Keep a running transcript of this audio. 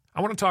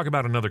I want to talk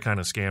about another kind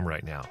of scam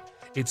right now.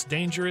 It's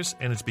dangerous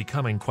and it's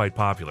becoming quite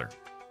popular.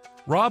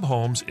 Rob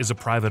Holmes is a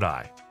private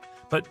eye,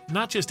 but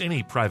not just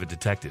any private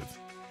detective.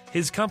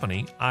 His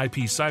company,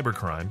 IP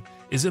Cybercrime,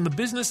 is in the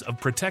business of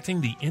protecting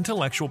the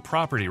intellectual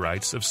property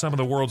rights of some of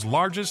the world's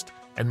largest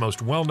and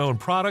most well-known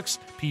products,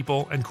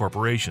 people, and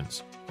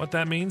corporations. What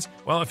that means?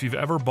 Well, if you've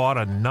ever bought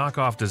a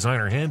knockoff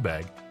designer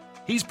handbag,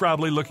 he's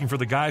probably looking for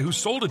the guy who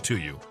sold it to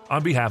you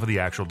on behalf of the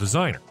actual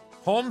designer.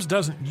 Holmes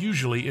doesn't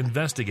usually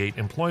investigate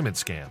employment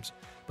scams,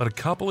 but a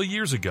couple of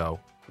years ago,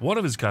 one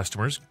of his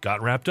customers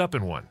got wrapped up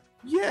in one.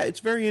 Yeah,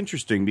 it's very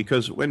interesting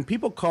because when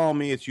people call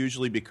me, it's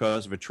usually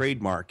because of a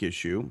trademark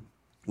issue.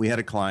 We had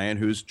a client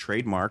whose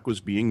trademark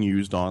was being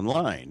used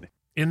online.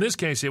 In this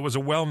case, it was a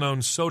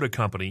well-known soda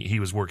company he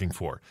was working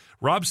for.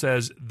 Rob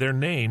says their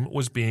name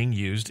was being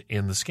used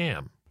in the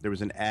scam. There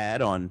was an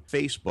ad on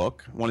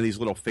Facebook, one of these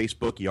little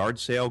Facebook yard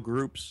sale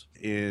groups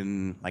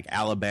in like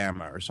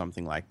Alabama or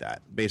something like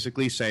that,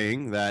 basically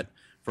saying that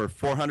for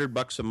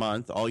 $400 a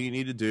month, all you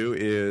need to do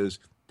is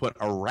put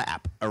a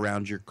wrap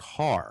around your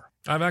car.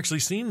 I've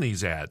actually seen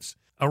these ads.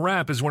 A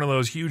wrap is one of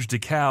those huge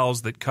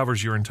decals that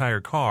covers your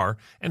entire car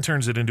and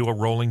turns it into a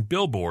rolling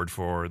billboard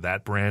for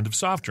that brand of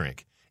soft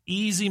drink.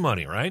 Easy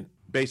money, right?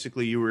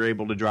 Basically, you were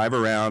able to drive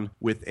around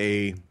with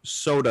a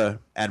soda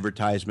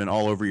advertisement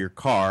all over your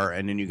car,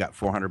 and then you got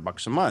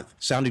 $400 a month.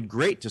 Sounded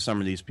great to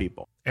some of these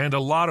people. And a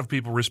lot of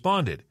people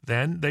responded.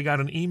 Then they got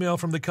an email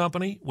from the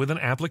company with an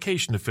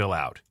application to fill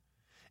out.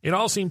 It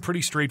all seemed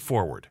pretty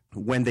straightforward.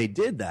 When they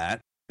did that,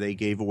 they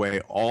gave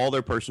away all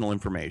their personal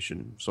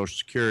information, Social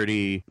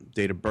Security,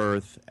 date of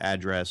birth,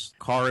 address,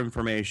 car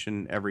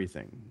information,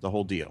 everything, the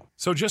whole deal.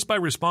 So just by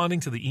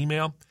responding to the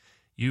email,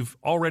 you've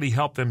already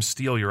helped them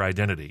steal your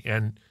identity.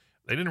 And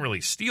they didn't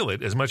really steal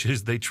it as much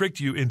as they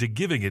tricked you into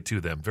giving it to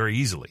them very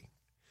easily.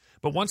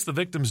 But once the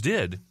victims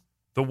did,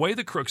 the way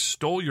the crooks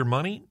stole your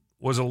money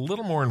was a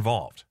little more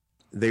involved.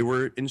 They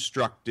were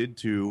instructed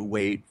to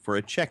wait for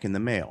a check in the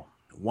mail.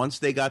 Once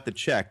they got the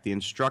check, the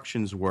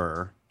instructions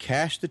were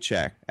cash the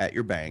check at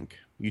your bank.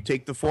 You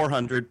take the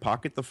 $400,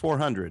 pocket the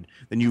 $400,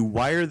 then you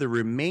wire the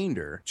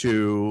remainder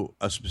to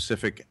a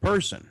specific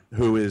person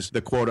who is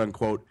the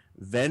quote-unquote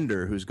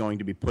vendor who's going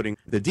to be putting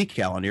the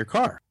decal on your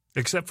car.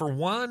 Except for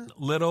one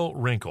little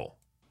wrinkle.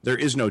 There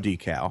is no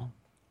decal,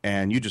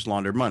 and you just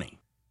laundered money.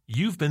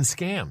 You've been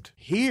scammed.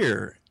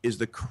 Here is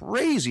the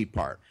crazy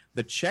part.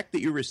 The check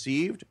that you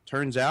received,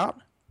 turns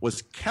out,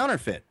 was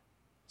counterfeit.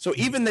 So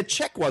even the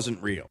check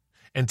wasn't real.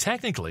 And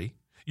technically,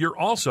 you're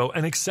also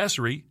an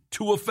accessory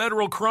to a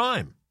federal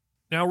crime.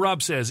 Now,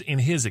 Rob says in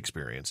his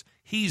experience,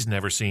 he's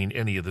never seen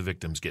any of the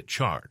victims get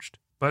charged.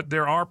 But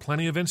there are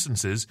plenty of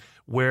instances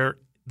where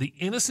the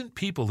innocent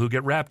people who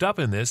get wrapped up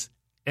in this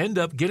end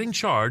up getting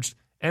charged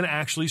and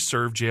actually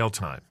serve jail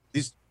time.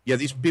 These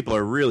people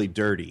are really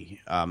dirty.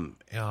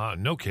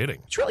 No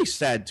kidding. It's really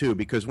sad, too,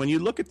 because when you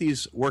look at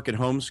these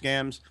work-at-home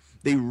scams,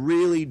 they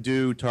really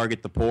do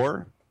target the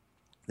poor.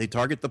 They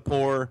target the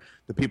poor,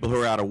 the people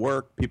who are out of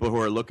work, people who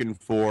are looking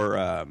for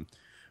a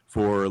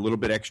little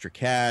bit extra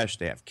cash.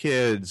 They have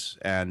kids,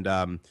 and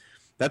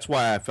that's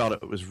why I felt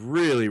it was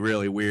really,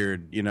 really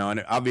weird. You know,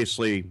 and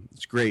obviously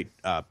it's great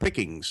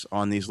pickings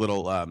on these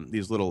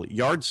little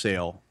yard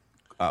sale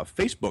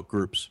Facebook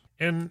groups.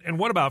 And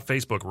what about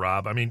Facebook,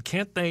 Rob? I mean,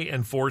 can't they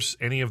enforce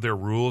any of their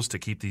rules to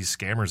keep these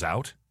scammers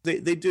out?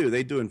 They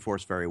do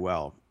enforce very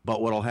well. But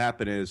what will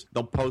happen is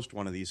they'll post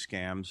one of these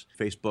scams.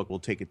 Facebook will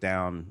take it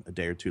down a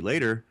day or two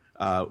later.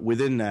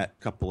 Within that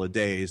couple of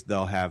days,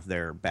 they'll have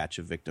their batch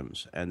of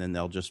victims, and then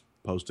they'll just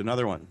post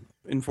another one.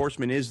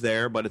 Enforcement is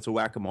there, but it's a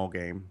whack-a-mole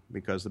game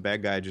because the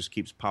bad guy just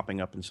keeps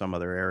popping up in some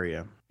other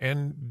area.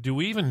 And do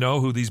we even know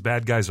who these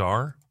bad guys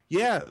are?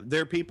 Yeah,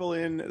 they're people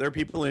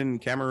in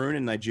Cameroon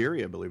and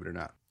Nigeria, believe it or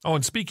not. Oh,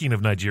 and speaking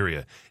of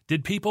Nigeria,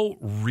 did people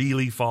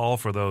really fall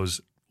for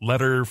those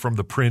letter from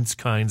the prince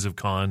kinds of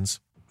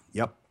cons?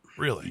 Yep.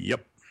 Really?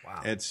 Yep.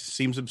 Wow. It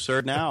seems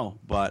absurd now,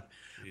 but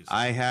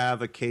I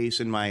have a case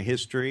in my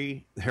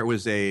history. There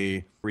was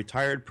a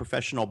retired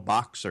professional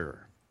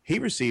boxer. He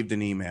received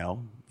an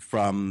email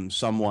from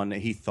someone that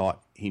he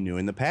thought he knew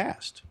in the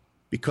past.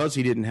 Because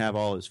he didn't have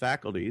all his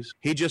faculties,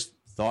 he just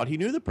thought he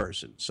knew the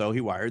person, so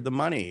he wired the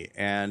money.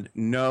 And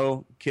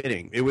no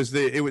kidding,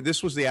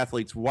 this was the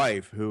athlete's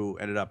wife who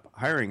ended up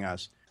hiring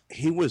us.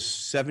 He was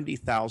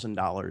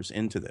 $70,000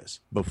 into this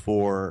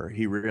before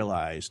he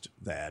realized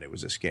that it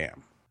was a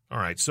scam. All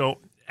right, so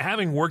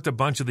having worked a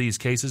bunch of these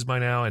cases by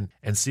now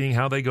and seeing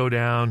how they go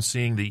down,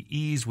 seeing the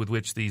ease with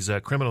which these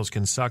criminals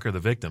can sucker the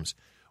victims,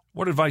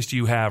 what advice do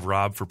you have,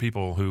 Rob, for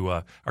people who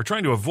are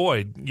trying to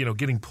avoid,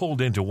 getting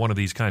pulled into one of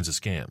these kinds of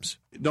scams?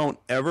 Don't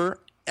ever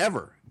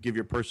give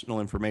your personal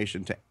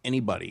information to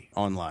anybody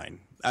online.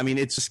 I mean,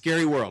 it's a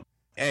scary world.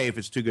 A, if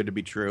it's too good to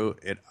be true,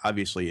 it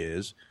obviously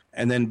is.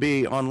 And then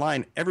B,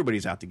 online,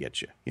 everybody's out to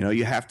get you.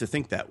 You have to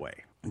think that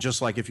way.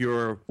 Just like if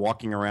you're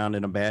walking around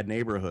in a bad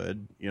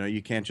neighborhood,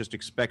 you can't just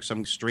expect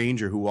some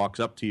stranger who walks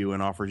up to you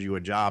and offers you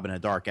a job in a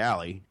dark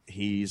alley.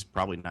 He's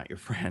probably not your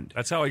friend.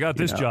 That's how I got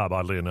this job,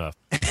 oddly enough.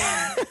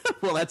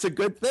 Well, that's a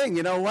good thing.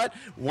 You know what?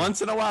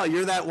 Once in a while,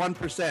 you're that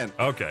 1%.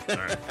 Okay. All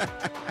right.